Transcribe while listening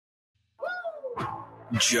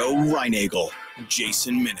Joe Reinagel,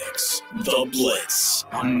 Jason Minix, The Blitz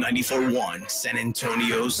on 94.1 San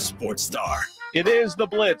Antonio's Sports Star. It is The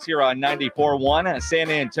Blitz here on 94.1 San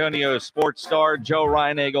Antonio Sports Star. Joe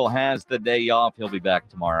Reinagel has the day off. He'll be back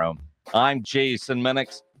tomorrow. I'm Jason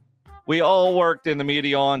Minix. We all worked in the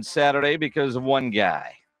media on Saturday because of one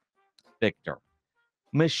guy, Victor.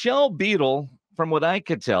 Michelle Beadle, from what I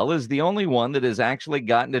could tell, is the only one that has actually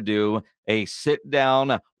gotten to do a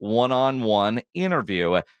sit-down, one-on-one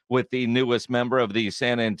interview with the newest member of the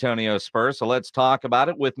San Antonio Spurs. So let's talk about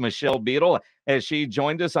it with Michelle Beadle as she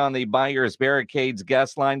joined us on the Buyers Barricades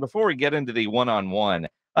guest line. Before we get into the one-on-one,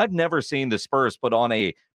 I've never seen the Spurs put on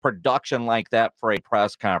a production like that for a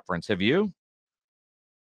press conference. Have you?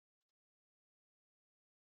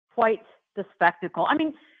 Quite the spectacle. I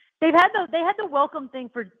mean, they had the welcome thing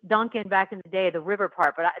for Duncan back in the day, the river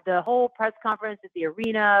part, but the whole press conference at the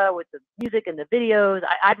arena with the music and the videos,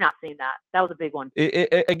 I've not seen that. That was a big one.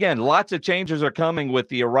 Again, lots of changes are coming with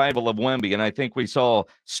the arrival of Wemby, and I think we saw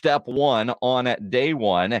step one on at day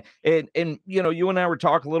one. And you know, you and I were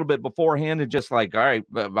talking a little bit beforehand, and just like, all right,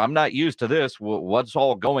 I'm not used to this. What's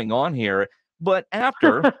all going on here? But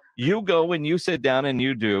after you go and you sit down and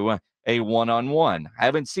you do a one-on-one. I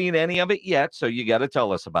haven't seen any of it yet, so you got to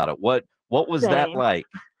tell us about it. What was that like?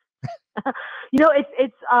 You know,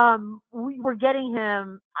 we're getting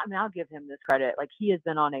him. I mean, I'll give him this credit. Like, he has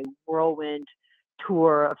been on a whirlwind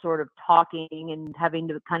tour of sort of talking and having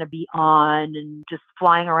to kind of be on and just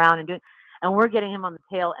flying around and doing. And we're getting him on the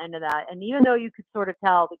tail end of that. And even though you could sort of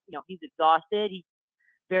tell that, you know, he's exhausted, he's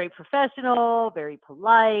very professional, very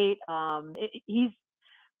polite.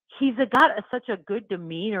 He's got such a good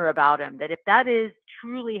demeanor about him that if that is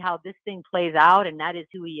truly how this thing plays out and that is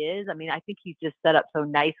who he is, I mean, I think he's just set up so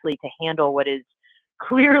nicely to handle what is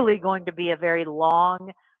clearly going to be a very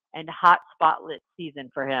long and hot spotlit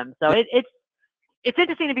season for him. So it's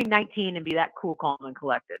interesting to be 19 and be that cool, calm, and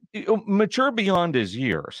collected. Mature beyond his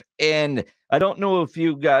years. And I don't know if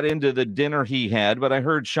you got into the dinner he had, but I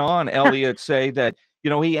heard Sean Elliott say that, you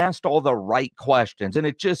know, he asked all the right questions. And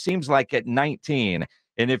it just seems like at 19,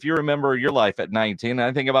 and if you remember your life at 19, and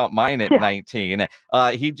I think about mine at 19,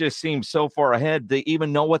 he just seems so far ahead to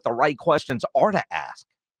even know what the right questions are to ask.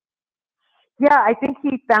 Yeah, I think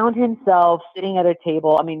he found himself sitting at a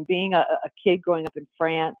table. I mean, being a kid growing up in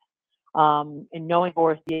France, and knowing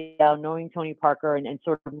Boris Diaw, knowing Tony Parker, and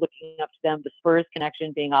sort of looking up to them, the Spurs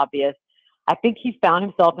connection being obvious, I think he found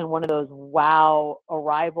himself in one of those wow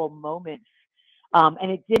arrival moments.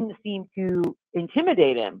 And it didn't seem to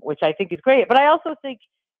intimidate him, which I think is great. But I also think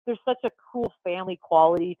there's such a cool family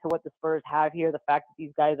quality to what the Spurs have here. The fact that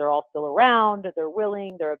these guys are all still around, they're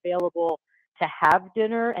willing, they're available to have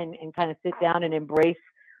dinner and kind of sit down and embrace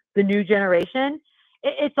the new generation.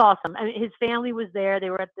 It's awesome. I mean, his family was there. They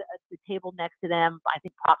were at the table next to them. I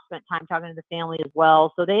think Pop spent time talking to the family as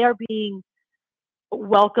well. So they are being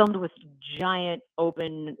welcomed with giant,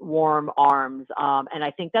 open, warm arms. And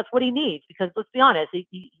I think that's what he needs, because let's be honest,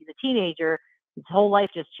 he's a teenager. His whole life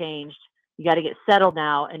just changed. You got to get settled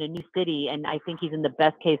now in a new city. And I think he's in the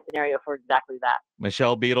best case scenario for exactly that.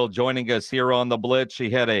 Michelle Beadle joining us here on The Blitz. She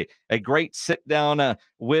had a great sit down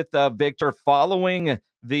with Victor following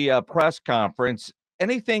the press conference.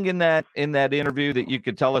 Anything in that interview that you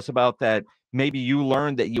could tell us about that maybe you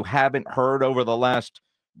learned that you haven't heard over the last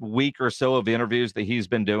week or so of interviews that he's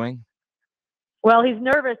been doing? Well, he's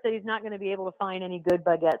nervous that he's not going to be able to find any good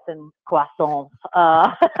baguettes and croissants.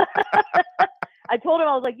 I told him,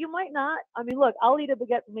 I was like, you might not. I mean, look, I'll eat a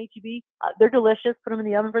baguette from H-E-B. They're delicious. Put them in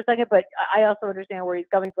the oven for a second. But I also understand where he's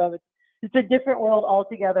coming from. It's a different world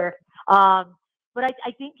altogether. But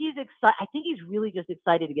I think he's excited. I think he's really just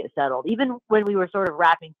excited to get settled. Even when we were sort of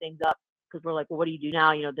wrapping things up, because we're like, well, what do you do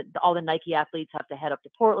now? You know, all the Nike athletes have to head up to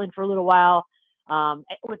Portland for a little while.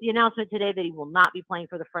 With the announcement today that he will not be playing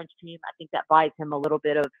for the French team, I think that buys him a little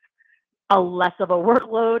bit of a less of a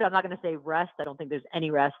workload. I'm not going to say rest. I don't think there's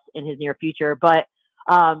any rest in his near future, but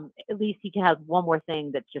at least he can have one more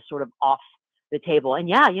thing that's just sort of off the table. And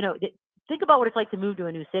yeah, you know, think about what it's like to move to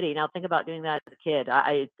a new city. Now think about doing that as a kid.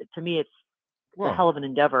 To me, it's a hell of an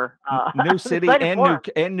endeavor. New city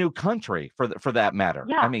and new country for that matter.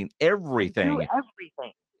 Yeah. I mean, everything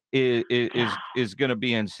is going to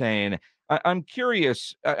be insane. I'm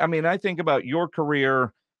curious. I mean, I think about your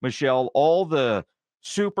career, Michelle, all the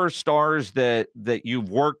superstars that you've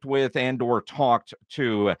worked with and or talked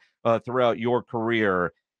to throughout your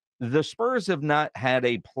career. The Spurs have not had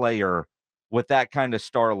a player with that kind of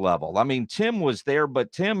star level. I mean, Tim was there,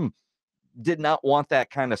 but Tim did not want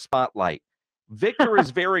that kind of spotlight. Victor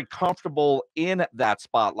is very comfortable in that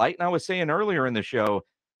spotlight. And I was saying earlier in the show,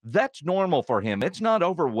 that's normal for him. It's not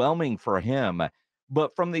overwhelming for him.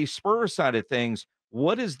 But from the Spurs side of things,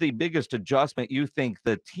 what is the biggest adjustment you think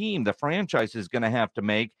the team, the franchise, is going to have to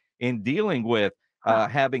make in dealing with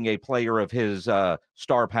having a player of his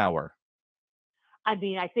star power? I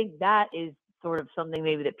mean, I think that is sort of something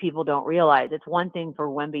maybe that people don't realize. It's one thing for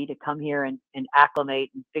Wemby to come here and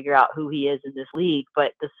acclimate and figure out who he is in this league,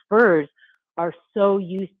 but the Spurs are so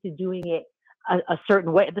used to doing it a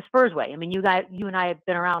certain way, the Spurs way. I mean, you and I have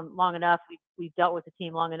been around long enough. We've dealt with the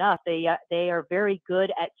team long enough. They are very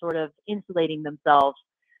good at sort of insulating themselves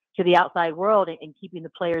to the outside world and keeping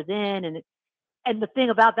the players in. And the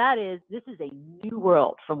thing about that is this is a new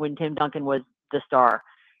world from when Tim Duncan was the star.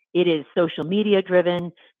 It is social media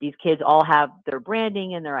driven. These kids all have their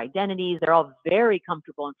branding and their identities. They're all very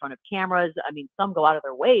comfortable in front of cameras. I mean, some go out of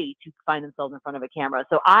their way to find themselves in front of a camera.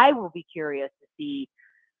 So I will be curious to see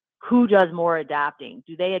who does more adapting.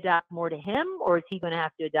 Do they adapt more to him, or is he going to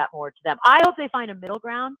have to adapt more to them? I hope they find a middle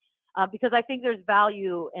ground because I think there's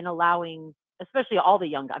value in allowing, especially all the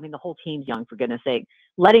young guys. I mean, the whole team's young, for goodness sake,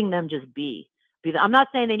 letting them just be. I'm not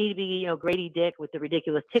saying they need to be, Grady Dick with the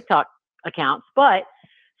ridiculous TikTok accounts, but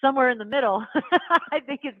somewhere in the middle, I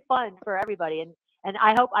think it's fun for everybody. And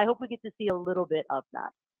I hope we get to see a little bit of that.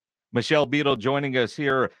 Michelle Beadle joining us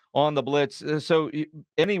here on the Blitz. So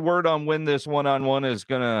any word on when this one-on-one is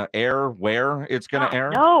going to air, where it's going to air?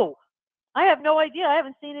 No, I have no idea. I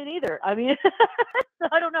haven't seen it either. I mean,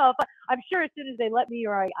 I don't know. I'm sure as soon as they let me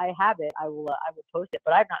or I have it, I will post it,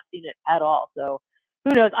 but I've not seen it at all. So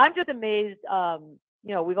who knows? I'm just amazed.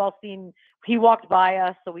 We've all seen, he walked by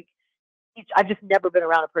us, so I've just never been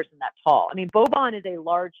around a person that tall. I mean, Boban is a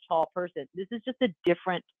large, tall person. This is just a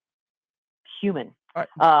different human.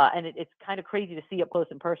 And it's kind of crazy to see up close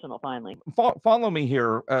and personal finally. Follow me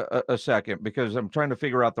here a second, because I'm trying to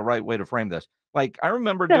figure out the right way to frame this. Like, I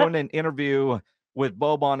remember doing an interview with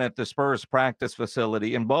Boban at the Spurs practice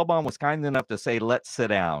facility, and Boban was kind enough to say, "Let's sit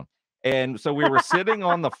down." And so we were sitting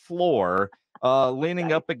on the floor,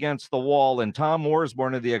 leaning up against the wall, and Tom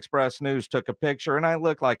Worsborn of the Express News took a picture, and I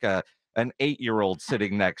looked like an 8-year-old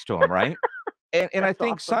sitting next to him, right? And I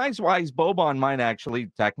think awesome. Size-wise, Boban might actually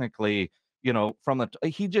technically,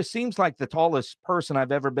 he just seems like the tallest person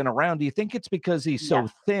I've ever been around. Do you think it's because he's so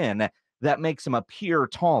thin that makes him appear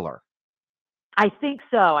taller? I think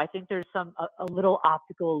so. I think there's a little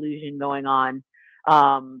optical illusion going on,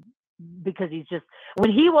 because he's just,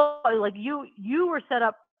 when he was like, you were set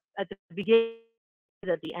up at the beginning,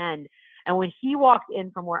 at the end, and when he walked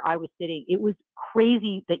in from where I was sitting, it was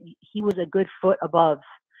crazy that he was a good foot above.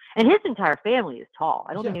 And his entire family is tall.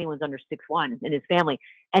 I don't think anyone's under 6'1" in his family.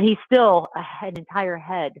 And he's still an entire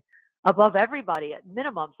head above everybody at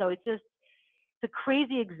minimum. So it's just the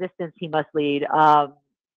crazy existence he must lead.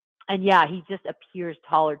 And yeah, he just appears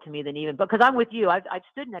taller to me than even, because I'm with you. I've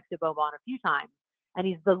stood next to Boban a few times, and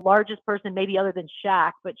he's the largest person, maybe other than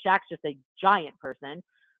Shaq, but Shaq's just a giant person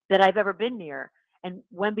that I've ever been near. And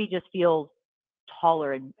Wemby just feels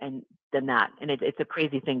taller and than that, and it's a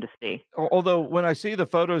crazy thing to see. Although when I see the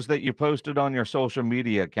photos that you posted on your social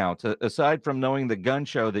media accounts, aside from knowing the gun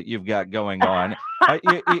show that you've got going on,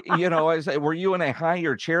 I say, were you in a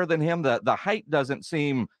higher chair than him? The height doesn't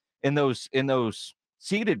seem in those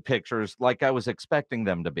seated pictures like I was expecting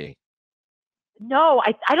them to be. No,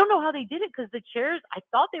 I don't know how they did it, because the chairs, I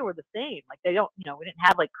thought they were the same. Like, they don't, we didn't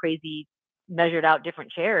have like crazy measured out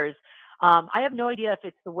different chairs. I have no idea if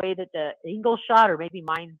it's the way that the angle shot, or maybe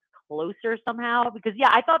mine's closer somehow, because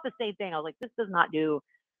I thought the same thing. I was like, this does not do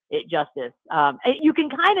it justice. You can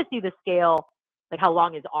kind of see the scale, like how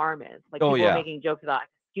long his arm is. Like, people are making jokes about, I can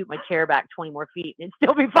scoot my chair back 20 more feet and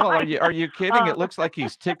still be fine. Well, are you kidding? It looks like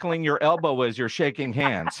he's tickling your elbow as you're shaking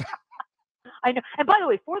hands. I know. And by the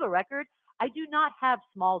way, for the record, I do not have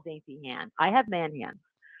small, dainty hands. I have man hands,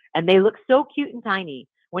 and they look so cute and tiny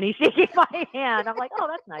when he's shaking my hand. I'm like, oh,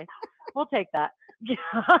 that's nice. We'll take that.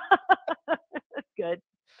 That's good.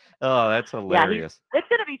 Oh, that's hilarious. It's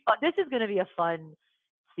going to be fun. This is going to be a fun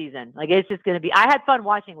season. Like, it's just going to be, I had fun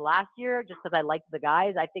watching last year just because I liked the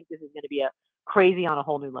guys. I think this is going to be a crazy on a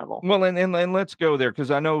whole new level. Well, and let's go there,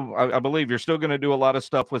 because I know, I believe you're still going to do a lot of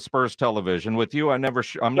stuff with Spurs television. With you, I'm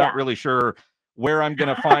not really sure where I'm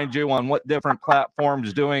going to find you on what different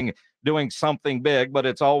platforms doing something big, but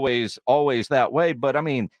it's always that way. But I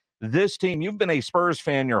mean, this team, you've been a Spurs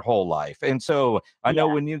fan your whole life. And so I know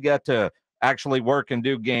when you get to actually work and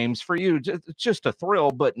do games, for you, it's just a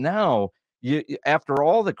thrill. But now, after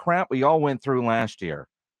all the crap we all went through last year,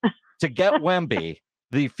 to get Wemby,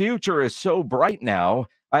 the future is so bright now.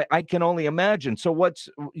 I can only imagine. So what's,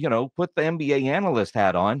 put the NBA analyst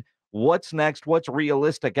hat on. What's next? What's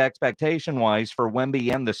realistic expectation-wise for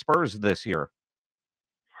Wemby and the Spurs this year?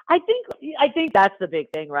 I think that's the big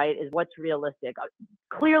thing, right? Is what's realistic.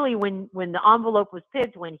 Clearly, when the envelope was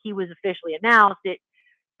picked, when he was officially announced,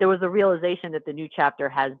 there was a realization that the new chapter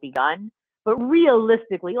has begun. But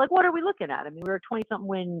realistically, like, what are we looking at? I mean, we're a 20-something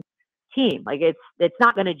win team. Like, it's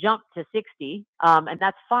not going to jump to 60, and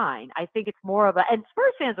that's fine. I think it's more of a, and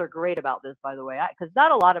Spurs fans are great about this, by the way, because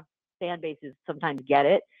not a lot of fan bases sometimes get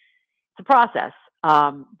it. It's a process.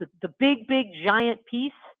 The big, giant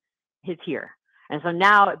piece is here. And so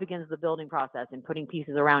now it begins the building process and putting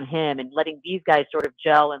pieces around him and letting these guys sort of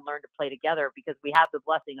gel and learn to play together, because we have the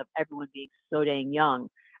blessing of everyone being so dang young.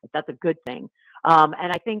 That's a good thing.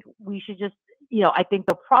 And I think we should just, I think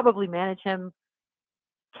they'll probably manage him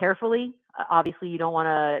carefully. Obviously, you don't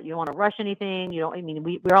want to rush anything. I mean,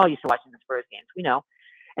 we're all used to watching the Spurs games. We know.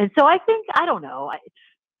 And so I think, I don't know,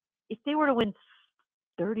 if they were to win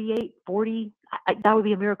 38, 40, that would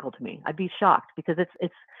be a miracle to me. I'd be shocked, because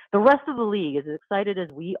it's the rest of the league, as excited as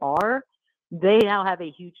we are, they now have a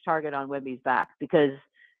huge target on Wemby's back, because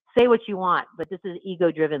say what you want, but this is an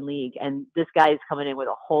ego-driven league, and this guy is coming in with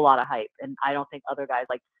a whole lot of hype, and I don't think other guys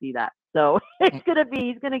like to see that. So he's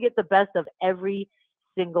going to get the best of every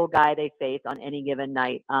single guy they face on any given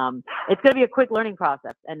night. It's going to be a quick learning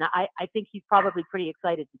process, and I think he's probably pretty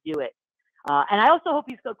excited to do it. And I also hope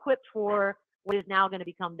he's equipped for what is now going to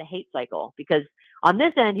become the hate cycle, because on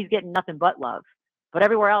this end, he's getting nothing but love. But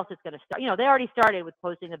everywhere else, it's going to start. They already started with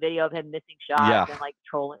posting a video of him missing shots and like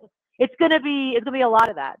trolling. It's going to be a lot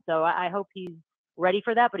of that. So I hope he's ready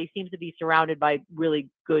for that. But he seems to be surrounded by really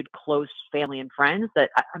good, close family and friends that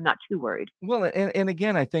I'm not too worried. Well, and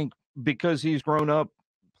again, I think because he's grown up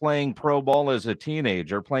playing pro ball as a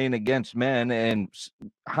teenager, playing against men and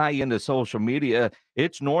high into social media,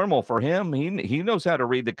 it's normal for him. He knows how to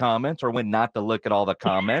read the comments, or when not to look at all the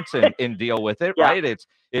comments and deal with it, right?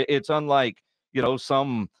 It's unlike,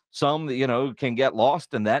 some can get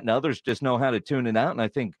lost in that, and others just know how to tune it out. And I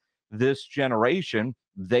think this generation,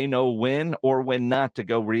 they know when or when not to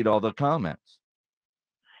go read all the comments.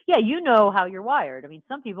 Yeah, you know how you're wired. I mean,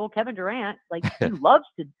 some people, Kevin Durant, like, he loves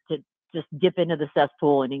to just dip into the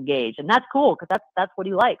cesspool and engage, and that's cool, because that's what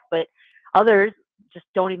he likes. But others just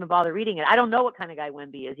don't even bother reading it. I don't know what kind of guy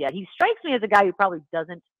Wemby is yet. He strikes me as a guy who probably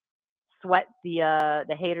doesn't sweat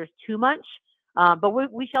the haters too much,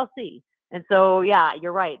 but we shall see. And so, yeah,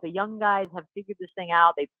 you're right. The young guys have figured this thing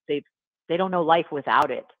out. They don't know life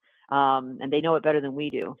without it, and they know it better than we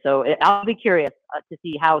do. So I'll be curious to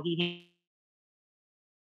see how he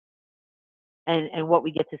and what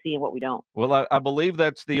we get to see and what we don't. Well, I believe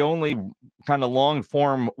that's the only kind of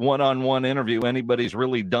long-form one-on-one interview anybody's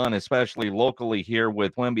really done, especially locally here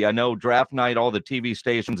with Wemby. I know draft night, all the TV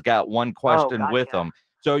stations got one question with them.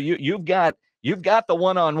 So you've got the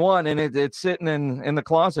one-on-one, and it's sitting in the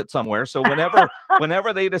closet somewhere. So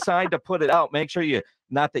whenever they decide to put it out, make sure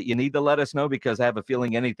not that you need to let us know, because I have a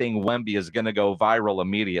feeling anything Wemby is going to go viral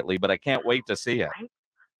immediately, but I can't wait to see it.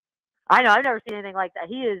 I know. I've never seen anything like that.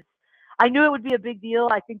 I knew it would be a big deal.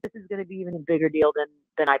 I think this is going to be even a bigger deal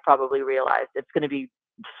than I probably realized. It's going to be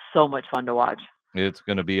so much fun to watch. It's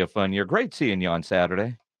going to be a fun year. Great seeing you on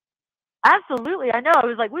Saturday. Absolutely. I know. It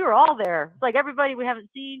was like we were all there. It's like everybody we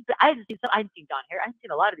haven't seen. But I hadn't seen Don Harris. I hadn't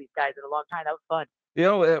seen a lot of these guys in a long time. That was fun.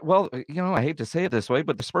 I hate to say it this way,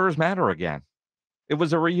 but the Spurs matter again. It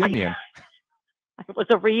was a reunion. It was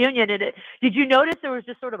a reunion. And did you notice there was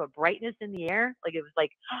just sort of a brightness in the air? Like it was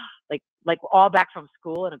like all back from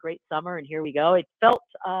school and a great summer, and here we go. It felt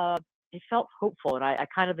hopeful, and I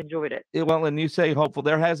kind of enjoyed it. Well, and you say hopeful.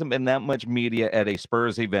 There hasn't been that much media at a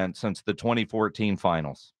Spurs event since the 2014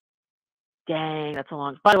 finals. Dang, that's a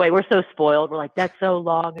long. By the way, we're so spoiled. We're like, that's so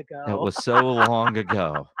long ago. It was so long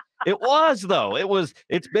ago. It was, though.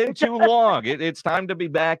 It's been too long. It's time to be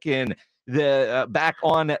back on the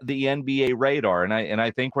NBA radar, and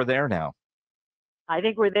I think we're there now. I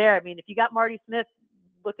think we're there. I mean, if you got Marty Smith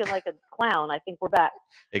looking like a clown, I think we're back.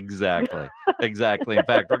 Exactly. In fact,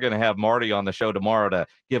 we're going to have Marty on the show tomorrow to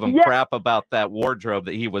give him crap about that wardrobe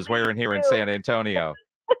that he was wearing here in San Antonio.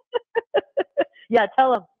 Yeah,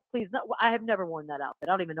 tell him, please. No, I have never worn that outfit.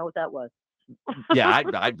 I don't even know what that was. Yeah,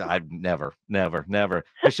 I've never.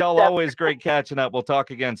 Michelle, always great catching up. We'll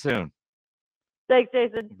talk again soon. Thanks,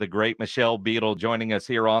 Jason. The great Michelle Beadle joining us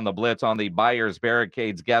here on the Blitz on the Buyers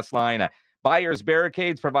Barricades guest line. Buyers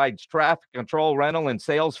Barricades provides traffic control, rental, and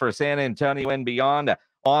sales for San Antonio and beyond.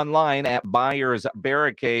 Online at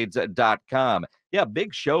buyersbarricades.com. Yeah,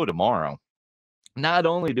 big show tomorrow. Not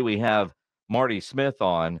only do we have Marty Smith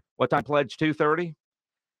on, what time pledge, 2:30?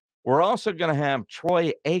 We're also going to have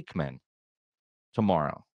Troy Aikman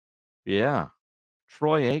tomorrow. Yeah,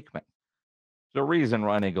 Troy Aikman. There's a reason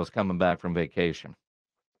Ryan Eagle's coming back from vacation.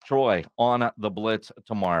 Troy on the Blitz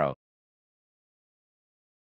tomorrow.